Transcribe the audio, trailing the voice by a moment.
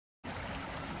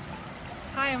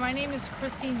Hi, my name is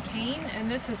Christine Kane and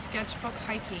this is Sketchbook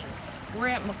Hiking. We're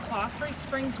at McClaughrey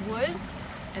Springs Woods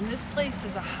and this place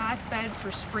is a hotbed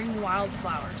for spring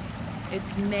wildflowers.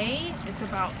 It's May, it's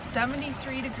about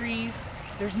 73 degrees,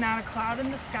 there's not a cloud in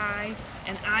the sky,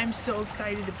 and I'm so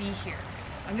excited to be here.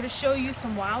 I'm going to show you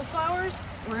some wildflowers,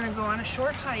 we're going to go on a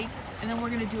short hike, and then we're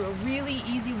going to do a really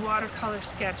easy watercolor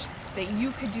sketch that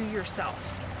you could do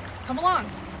yourself. Come along!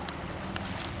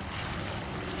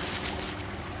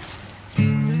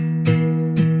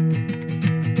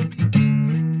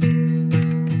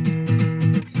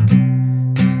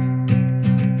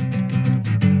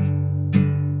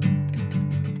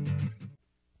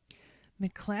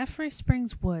 McClaughrey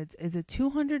Springs Woods is a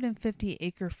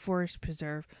 250-acre forest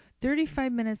preserve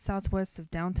 35 minutes southwest of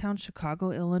downtown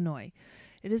Chicago, Illinois.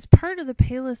 It is part of the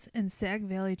Palos and Sag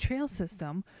Valley Trail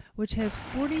System, which has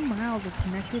 40 miles of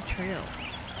connected trails.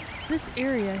 This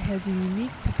area has a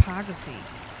unique topography.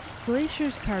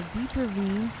 Glaciers carved deep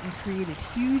ravines and created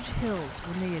huge hills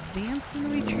when they advanced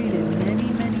and retreated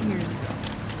many years ago.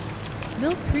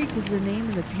 Mill Creek is the name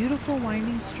of the beautiful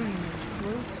winding stream which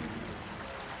flows through.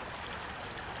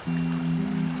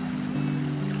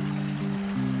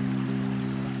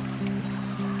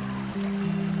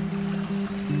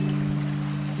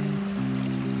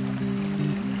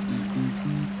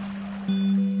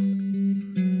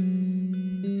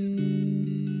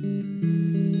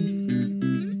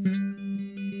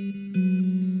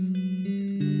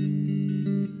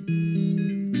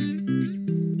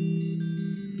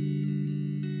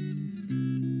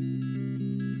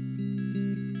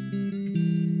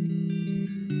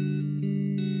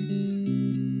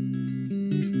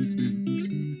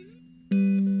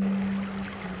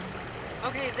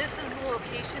 Okay, this is the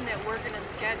location that we're going to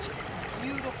sketch. It's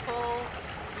beautiful.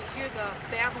 You hear the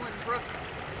babbling brook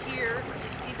here. You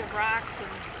see the rocks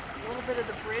and a little bit of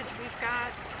the bridge we've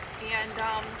got. And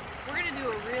we're going to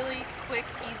do a really quick,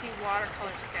 easy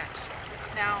watercolor sketch.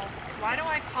 Now, why do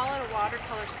I call it a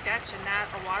watercolor sketch and not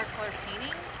a watercolor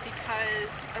painting?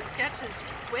 Because a sketch is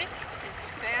quick, it's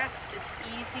fast, it's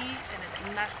easy, and it's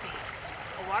messy.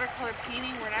 A watercolor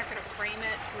painting, we're not going to frame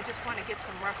it. We just want to get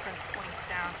some reference points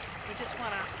down. We just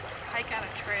want to hike on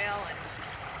a trail and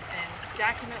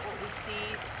document what we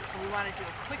see. And we want to do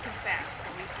it quick and fast, so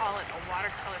we call it a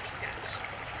watercolor sketch.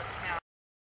 Now,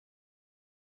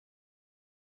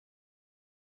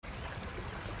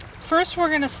 first we're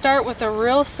going to start with a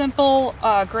real simple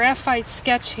graphite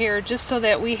sketch here, just so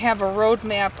that we have a road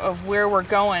map of where we're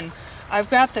going.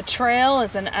 I've got the trail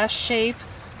as an S shape,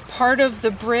 part of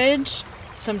the bridge,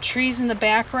 some trees in the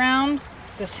background,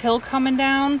 this hill coming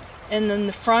down, and then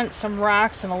the front some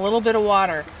rocks and a little bit of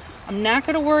water. I'm not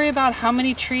going to worry about how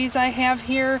many trees I have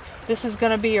here. This is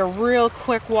going to be a real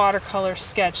quick watercolor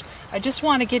sketch. I just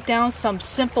want to get down some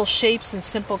simple shapes and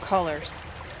simple colors.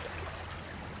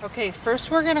 Okay,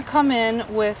 first we're going to come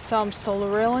in with some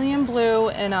cerulean blue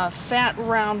and a fat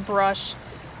round brush,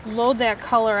 load that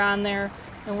color on there,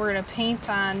 and we're going to paint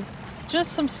on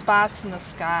just some spots in the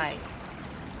sky.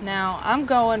 Now I'm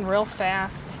going real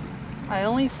fast. I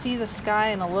only see the sky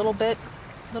in a little bit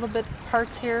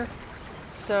parts here,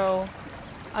 so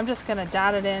I'm just going to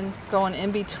dot it in, going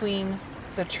in between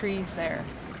the trees there.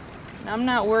 Now, I'm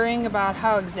not worrying about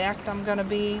how exact I'm going to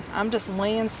be. I'm just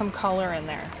laying some color in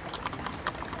there.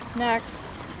 Next,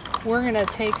 we're going to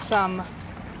take some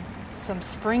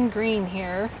spring green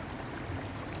here,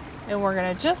 and we're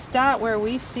going to just dot where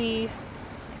we see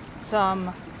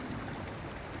some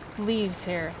leaves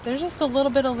here. There's just a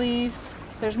little bit of leaves.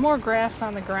 There's more grass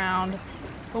on the ground,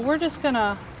 but we're just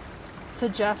gonna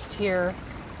suggest here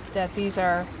that these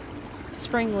are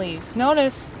spring leaves.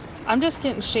 Notice I'm just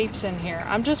getting shapes in here.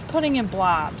 I'm just putting in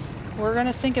blobs. We're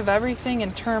gonna think of everything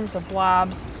in terms of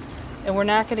blobs, and we're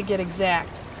not gonna get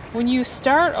exact. When you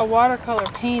start a watercolor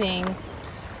painting,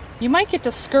 you might get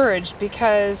discouraged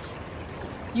because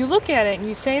you look at it and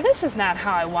you say, this is not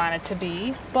how I want it to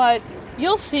be, but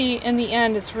you'll see in the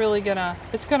end it's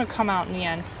gonna come out in the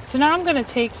end. So now I'm gonna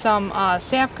take some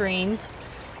sap green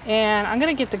and I'm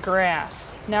gonna get the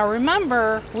grass. Now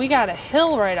remember, we got a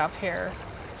hill right up here.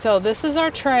 So this is our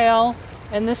trail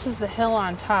and this is the hill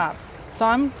on top. So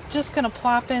I'm just gonna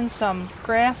plop in some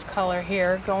grass color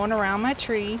here going around my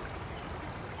tree,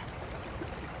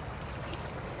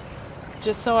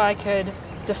 just so I could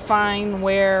define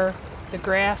where the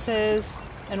grass is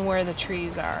and where the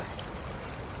trees are.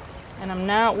 And I'm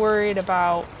not worried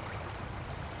about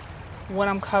what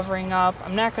I'm covering up.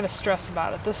 I'm not going to stress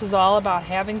about it. This is all about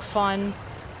having fun,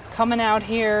 coming out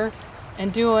here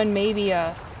and doing maybe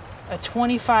a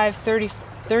 25,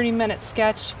 30 minute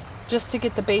sketch just to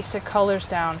get the basic colors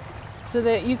down so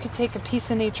that you could take a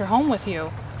piece of nature home with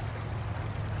you.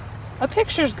 A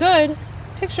picture's good.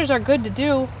 Pictures are good to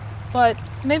do, but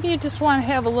maybe you just want to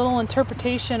have a little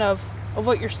interpretation of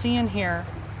what you're seeing here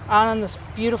out on this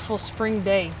beautiful spring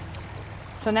day.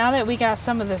 So now that we got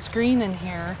some of this green in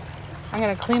here, I'm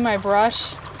going to clean my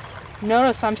brush.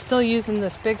 Notice I'm still using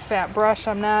this big fat brush.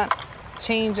 I'm not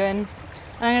changing.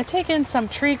 I'm going to take in some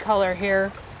tree color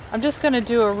here. I'm just going to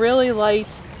do a really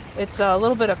light, it's a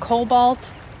little bit of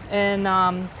cobalt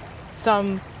and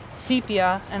some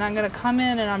sepia, and I'm going to come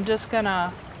in and I'm just going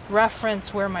to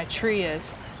reference where my tree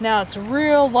is. Now it's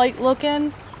real light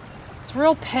looking, it's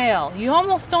real pale. You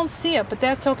almost don't see it, but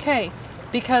that's okay,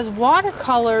 because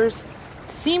watercolors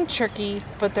seem tricky,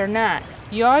 but they're not.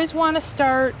 You always want to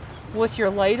start with your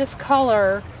lightest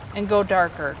color and go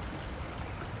darker.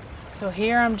 So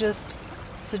here I'm just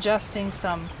suggesting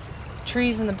some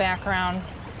trees in the background.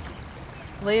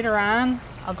 Later on,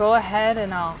 I'll go ahead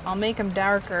and I'll make them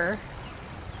darker.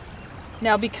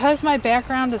 Now because my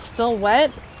background is still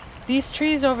wet, these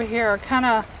trees over here are kind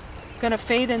of going to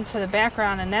fade into the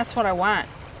background, and that's what I want.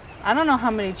 I don't know how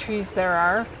many trees there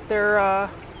are. There are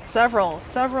several,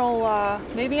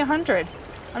 maybe 100.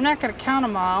 I'm not going to count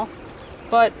them all,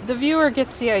 but the viewer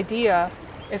gets the idea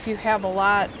if you have a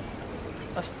lot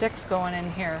of sticks going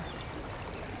in here,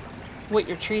 what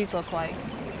your trees look like.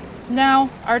 Now,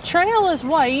 our trail is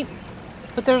white,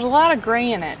 but there's a lot of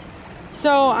gray in it.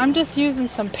 So I'm just using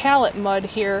some palette mud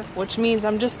here, which means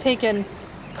I'm just taking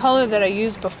color that I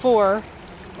used before,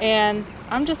 and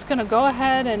I'm just going to go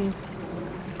ahead and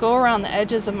go around the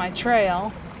edges of my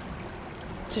trail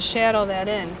to shadow that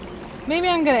in. Maybe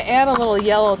I'm going to add a little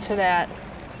yellow to that,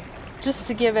 just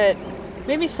to give it,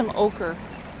 maybe some ochre,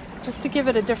 just to give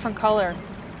it a different color,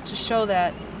 to show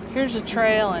that here's a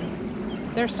trail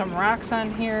and there's some rocks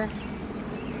on here.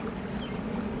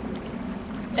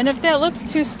 And if that looks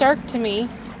too stark to me,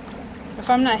 if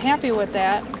I'm not happy with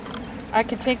that, I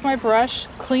could take my brush,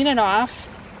 clean it off,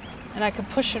 and I could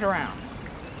push it around.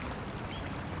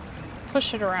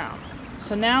 Push it around.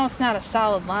 So now it's not a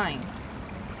solid line.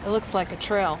 It looks like a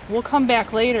trail. We'll come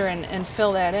back later and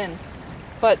fill that in.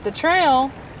 But the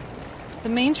trail, the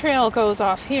main trail goes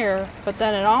off here, but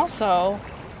then it also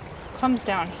comes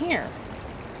down here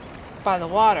by the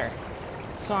water.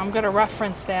 So I'm going to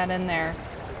reference that in there.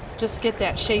 Just get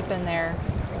that shape in there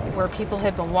where people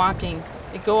have been walking.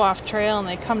 They go off trail and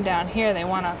they come down here. They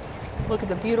want to look at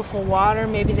the beautiful water.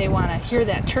 Maybe they want to hear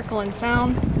that trickling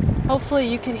sound. Hopefully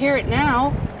you can hear it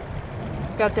now.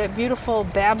 Got that beautiful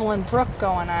babbling brook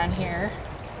going on here,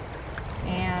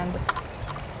 and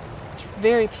it's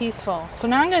very peaceful. So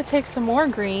now I'm going to take some more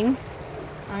green.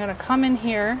 I'm going to come in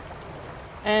here,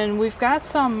 and we've got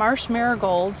some marsh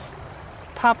marigolds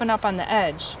popping up on the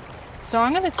edge. So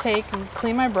I'm going to take and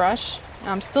clean my brush.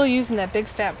 I'm still using that big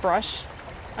fat brush.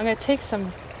 I'm going to take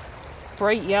some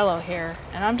bright yellow here,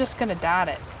 and I'm just going to dot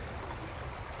it.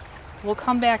 We'll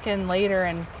come back in later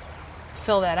and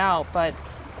fill that out, but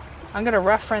I'm going to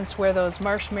reference where those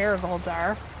marsh marigolds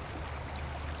are.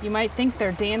 You might think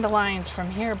they're dandelions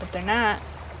from here, but they're not.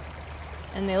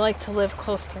 And they like to live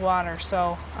close to water.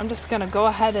 So I'm just going to go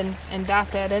ahead and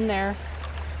dot that in there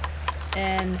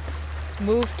and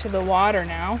move to the water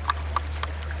now.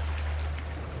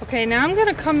 Okay, now I'm going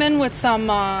to come in with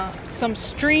some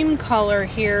stream color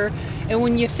here. And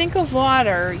when you think of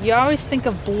water, you always think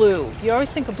of blue. You always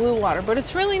think of blue water, but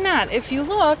it's really not. If you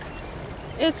look,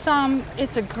 it's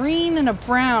a green and a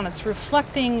brown. It's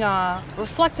reflecting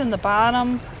the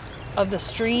bottom of the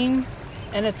stream,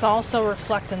 and it's also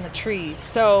reflecting the trees.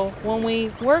 So when we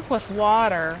work with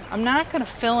water, I'm not going to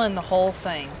fill in the whole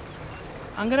thing.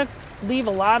 I'm going to leave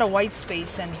a lot of white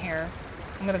space in here.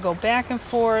 I'm going to go back and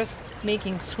forth,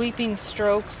 making sweeping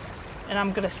strokes, and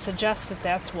I'm going to suggest that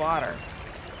that's water.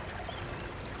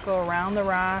 Go around the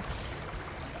rocks.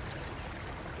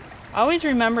 Always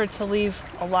remember to leave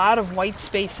a lot of white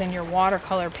space in your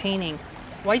watercolor painting.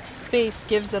 White space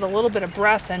gives it a little bit of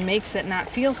breath and makes it not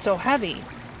feel so heavy.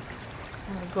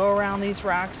 I'm going to go around these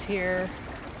rocks here.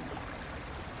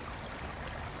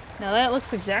 Now that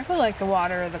looks exactly like the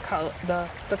water,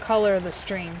 the color of the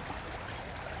stream.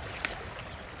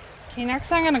 Okay,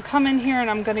 next I'm going to come in here and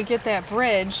I'm going to get that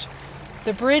bridge.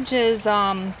 The bridge is,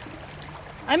 I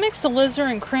mixed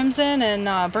alizarin crimson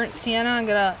and burnt sienna. I'm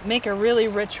going to make a really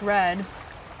rich red.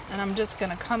 And I'm just going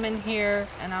to come in here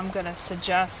and I'm going to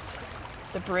suggest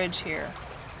the bridge here.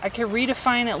 I can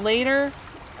redefine it later.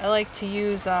 I like to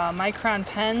use micron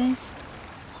pens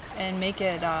and make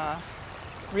it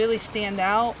really stand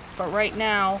out. But right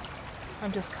now,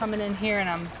 I'm just coming in here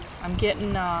and I'm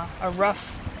getting a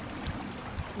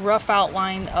rough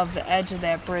outline of the edge of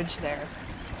that bridge there.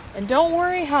 And don't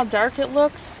worry how dark it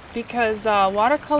looks, because watercolor